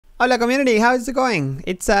Hola community, how's it going?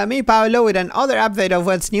 It's me Pablo with another update of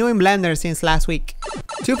what's new in Blender since last week.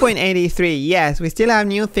 2.83, yes, we still have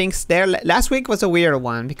new things there. Last week was a weird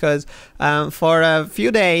one because for a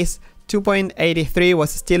few days 2.83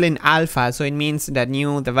 was still in alpha, so it means that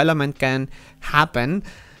new development can happen.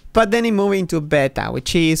 But then it moved into beta,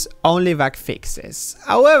 which is only bug fixes.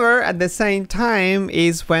 However, at the same time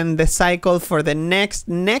is when the cycle for the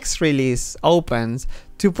next release opens,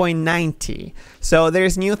 2.90. So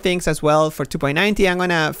there's new things as well for 2.90. I'm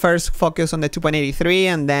gonna first focus on the 2.83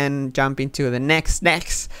 and then jump into the next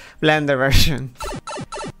Blender version.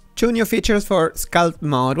 Two new features for sculpt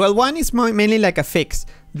mode. Well, one is mainly like a fix.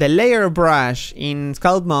 The layer brush in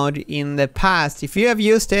sculpt mode in the past, if you have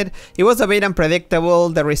used it, it was a bit unpredictable.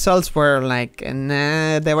 The results were like,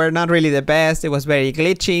 nah, they were not really the best. It was very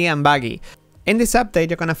glitchy and buggy. In this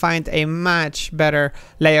update, you're gonna find a much better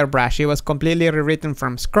layer brush. It was completely rewritten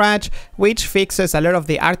from scratch, which fixes a lot of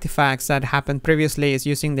the artifacts that happened previously. It's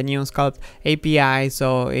using the new Sculpt API,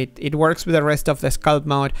 so it works with the rest of the Sculpt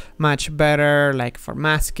mode much better, like for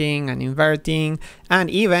masking and inverting, and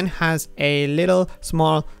even has a little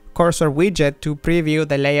small cursor widget to preview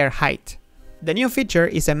the layer height. The new feature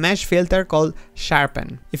is a mesh filter called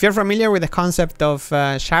Sharpen. If you're familiar with the concept of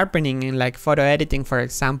sharpening in like photo editing, for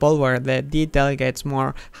example, where the detail gets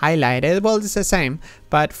more highlighted, well, it's the same,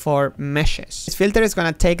 but for meshes. This filter is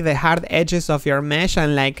gonna take the hard edges of your mesh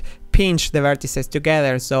and like pinch the vertices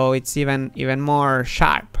together, so it's even more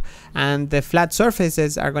sharp. And the flat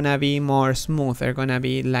surfaces are gonna be more smooth. They're gonna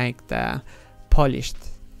be like the polished.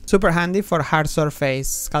 Super handy for hard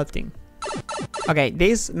surface sculpting. Okay,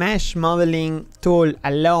 this mesh modeling tool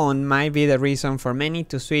alone might be the reason for many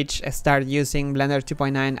to start using Blender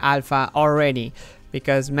 2.9 alpha already,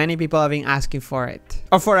 because many people have been asking for it,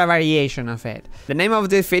 or for a variation of it. The name of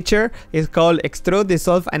this feature is called Extrude,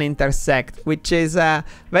 Dissolve and Intersect, which is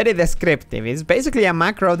very descriptive. It's basically a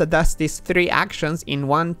macro that does these three actions in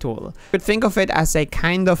one tool. You could think of it as a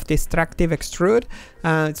kind of destructive extrude.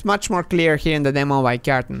 It's much more clear here in the demo by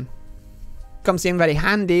Kjartan. Comes in very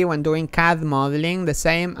handy when doing CAD modeling, the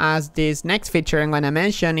same as this next feature I'm gonna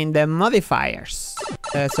mention in the modifiers.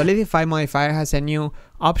 The solidify modifier has a new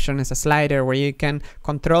option as a slider where you can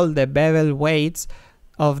control the bevel weights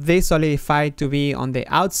of this solidify to be on the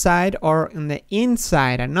outside or on the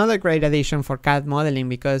inside. Another great addition for CAD modeling,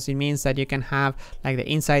 because it means that you can have like the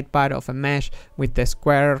inside part of a mesh with the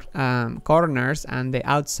square corners and the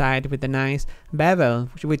outside with the nice bevel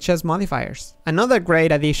with just modifiers. Another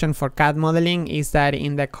great addition for CAD modeling is that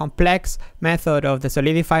in the complex method of the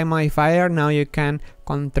solidify modifier, now you can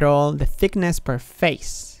control the thickness per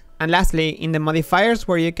face. And lastly, in the modifiers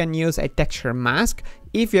where you can use a texture mask,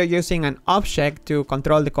 if you're using an object to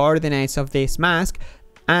control the coordinates of this mask,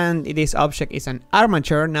 and this object is an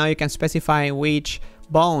armature, now you can specify which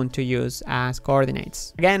bone to use as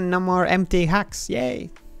coordinates. Again, no more empty hacks,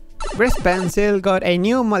 yay! Grease Pencil got a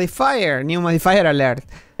new modifier alert.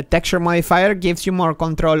 The texture modifier gives you more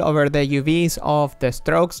control over the UVs of the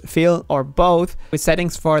strokes, fill, or both, with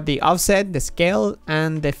settings for the offset, the scale,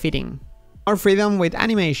 and the fitting. More freedom with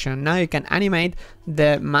animation. Now you can animate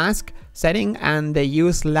the mask setting and the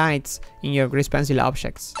use lights in your Grease Pencil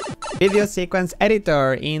objects. Video sequence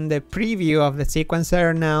editor. In the preview of the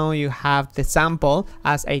sequencer, now you have the sample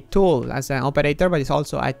as a tool, as an operator, but it's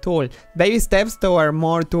also a tool. Baby steps toward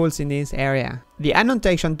more tools in this area. The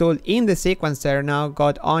annotation tool in the sequencer now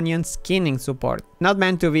got onion skinning support. Not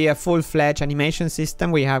meant to be a full-fledged animation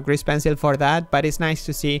system, we have Grease Pencil for that, but it's nice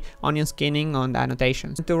to see onion skinning on the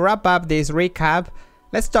annotations. To wrap up this recap,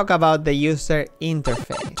 let's talk about the user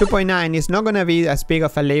interface. 2.9 is not gonna be as big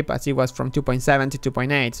of a leap as it was from 2.7 to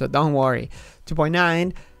 2.8, so don't worry.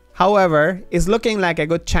 2.9, however, is looking like a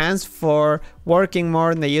good chance for working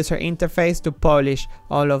more on the user interface to polish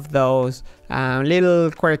all of those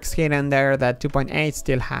little quirks here and there that 2.8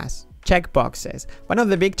 still has. Checkboxes. One of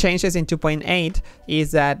the big changes in 2.8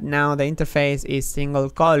 is that now the interface is single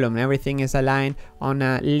column. Everything is aligned on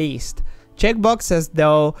a list. Checkboxes,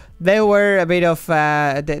 though, they were a bit of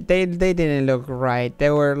they didn't look right. They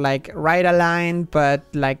were like right aligned, but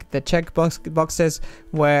like the boxes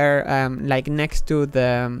were like next to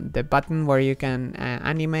the button where you can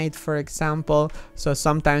animate, for example. So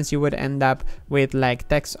sometimes you would end up with like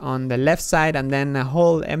text on the left side and then a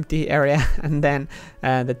whole empty area and then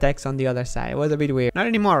the text on the other side. It was a bit weird. Not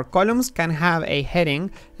anymore. Columns can have a heading,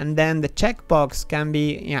 and then the checkbox can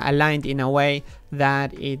be aligned in a way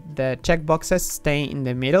that the checkboxes stay in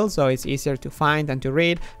the middle, so it's easier to find and to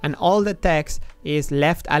read, and all the text is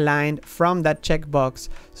left aligned from that checkbox,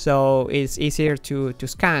 so it's easier to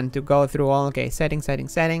scan, to go through all, okay, setting,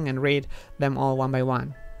 and read them all one by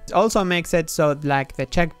one. It also makes it so like the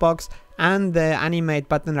checkbox and the animate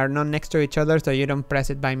button are not next to each other, so you don't press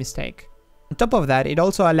it by mistake. On top of that, it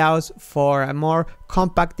also allows for a more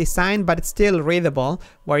compact design, but it's still readable,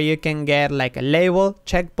 where you can get like a label,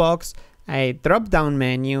 checkbox, a drop-down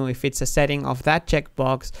menu if it's a setting of that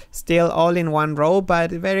checkbox, still all in one row,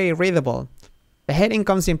 but very readable. The heading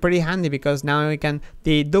comes in pretty handy because now we can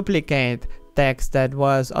deduplicate text that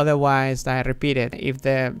was otherwise repeated. If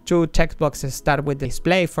the two checkboxes start with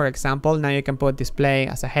display, for example, now you can put display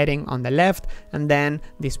as a heading on the left and then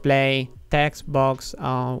display text box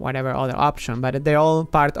or whatever other option, but they're all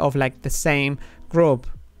part of like the same group.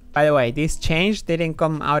 By the way, this change didn't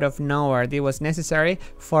come out of nowhere. It was necessary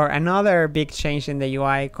for another big change in the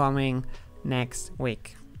UI coming next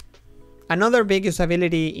week. Another big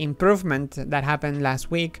usability improvement that happened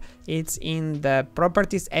last week, it's in the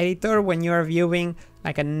properties editor when you're viewing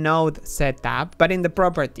like a node setup, but in the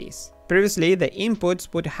properties. Previously, the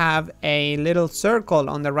inputs would have a little circle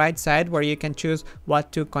on the right side where you can choose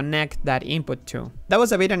what to connect that input to. That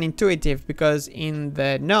was a bit unintuitive because in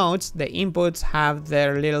the nodes, the inputs have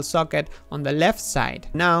their little socket on the left side.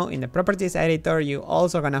 Now, in the properties editor, you're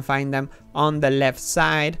also gonna find them on the left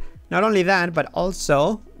side. Not only that, but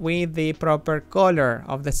also with the proper color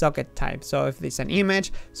of the socket type. So if it's an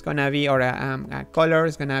image, it's gonna be, or a color,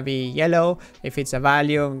 it's gonna be yellow. If it's a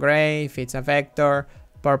value, gray. If it's a vector,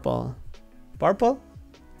 purple. Purple?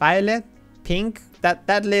 Violet? Pink?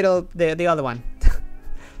 That little, the other one.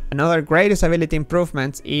 Another great usability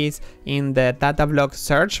improvement is in the data block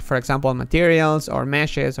search, for example, materials or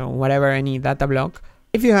meshes or whatever, any data block.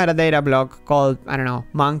 If you had a data block called, I don't know,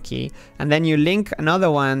 monkey, and then you link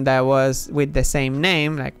another one that was with the same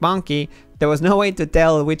name, like monkey, there was no way to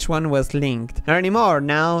tell which one was linked. Not anymore.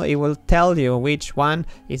 Now it will tell you which one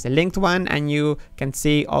is a linked one, and you can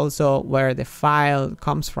see also where the file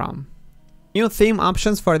comes from. New theme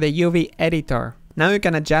options for the UV editor. Now you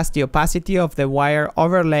can adjust the opacity of the wire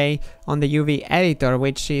overlay on the UV editor,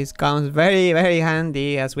 which comes very, very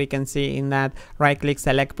handy, as we can see in that right-click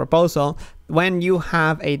select proposal. When you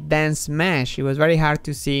have a dense mesh, it was very hard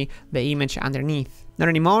to see the image underneath. Not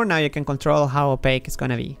anymore. Now you can control how opaque it's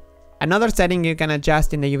gonna be. Another setting you can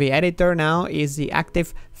adjust in the UV editor now is the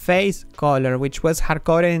active face color, which was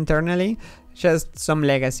hard-coded internally. Just some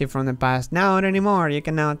legacy from the past. Now not anymore. You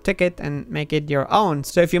can now take it and make it your own.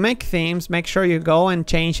 So if you make themes, make sure you go and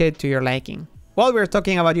change it to your liking. While we're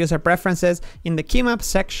talking about user preferences, in the keymap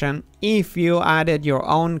section, if you added your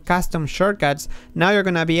own custom shortcuts, now you're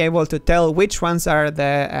gonna be able to tell which ones are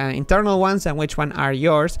the internal ones and which one are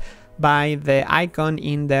yours by the icon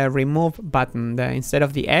in the remove button. Instead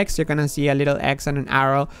of the X, you're gonna see a little X and an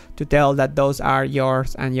arrow to tell that those are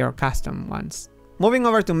yours and your custom ones. Moving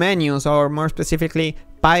over to menus, or more specifically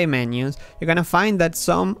pie menus, you're gonna find that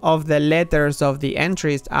some of the letters of the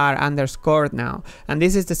entries are underscored now. And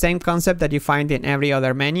this is the same concept that you find in every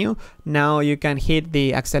other menu. Now you can hit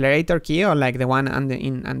the accelerator key, or like the one on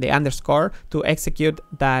the underscore, to execute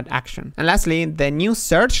that action. And lastly, the new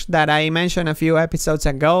search that I mentioned a few episodes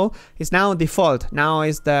ago is now default. Now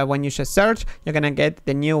is when you just search, you're gonna get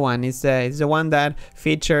the new one. It's the one that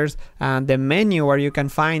features the menu where you can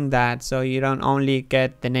find that. So you don't only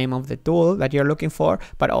get the name of the tool that you're looking for,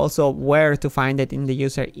 but also where to find it in the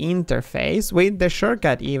user interface with the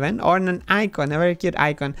shortcut even, or an icon, a very cute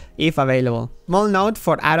icon if available. Small note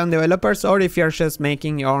for add-on developers, or if you're just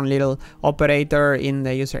making your own little operator in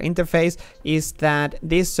the user interface, is that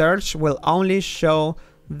this search will only show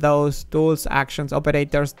those tools, actions,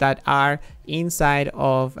 operators that are inside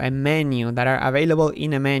of a menu, that are available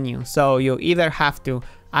in a menu. So you either have to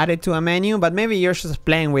add it to a menu, but maybe you're just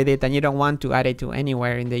playing with it and you don't want to add it to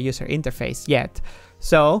anywhere in the user interface yet.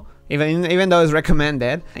 So even though it's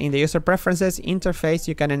recommended, in the user preferences interface,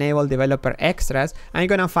 you can enable developer extras, and you're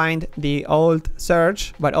gonna find the old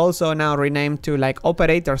search, but also now renamed to like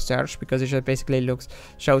operator search, because it just basically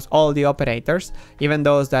shows all the operators, even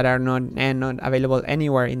those that are not available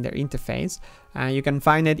anywhere in their interface. You can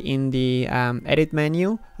find it in the edit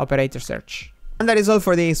menu, operator search. And that is all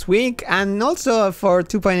for this week, and also for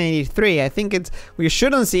 2.83. I think we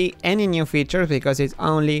shouldn't see any new features because it's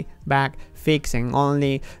only bug fixing,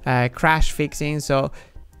 only crash fixing. So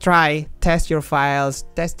test your files,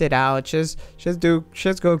 test it out,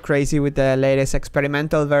 just go crazy with the latest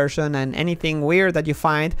experimental version, and anything weird that you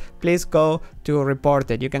find, please go to report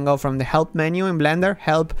it. You can go from the help menu in Blender,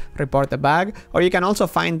 help, report the bug, or you can also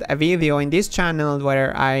find a video in this channel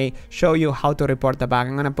where I show you how to report the bug.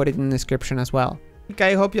 I'm gonna put it in the description as well.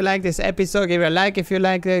 Okay, I hope you like this episode. Give it a like if you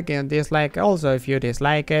liked it, give a dislike also if you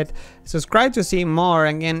dislike it. Subscribe to see more,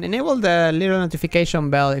 and enable the little notification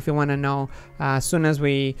bell if you want to know as soon as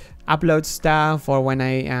we upload stuff, or when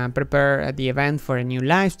I prepare the event for a new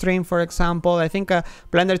live stream, for example. I think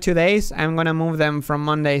Blender.Todays, I'm gonna move them from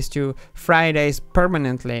Mondays to Fridays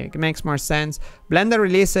permanently. It makes more sense. Blender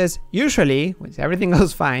releases usually, when everything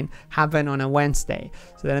goes fine, happen on a Wednesday.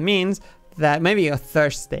 So that means that maybe a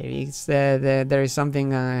Thursday, there is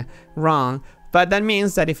something wrong. But that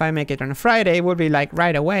means that if I make it on a Friday, it will be like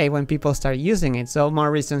right away when people start using it. So more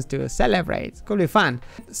reasons to celebrate. It could be fun.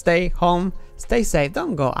 Stay home, stay safe,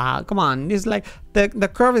 don't go out. Come on, it's like the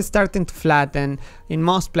curve is starting to flatten in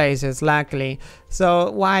most places, luckily.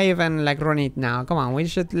 So why even like run it now? Come on, we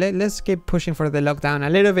should let's keep pushing for the lockdown a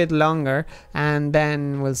little bit longer, and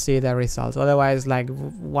then we'll see the results. Otherwise, like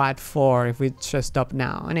what for if we just stop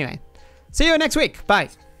now? Anyway, see you next week. Bye.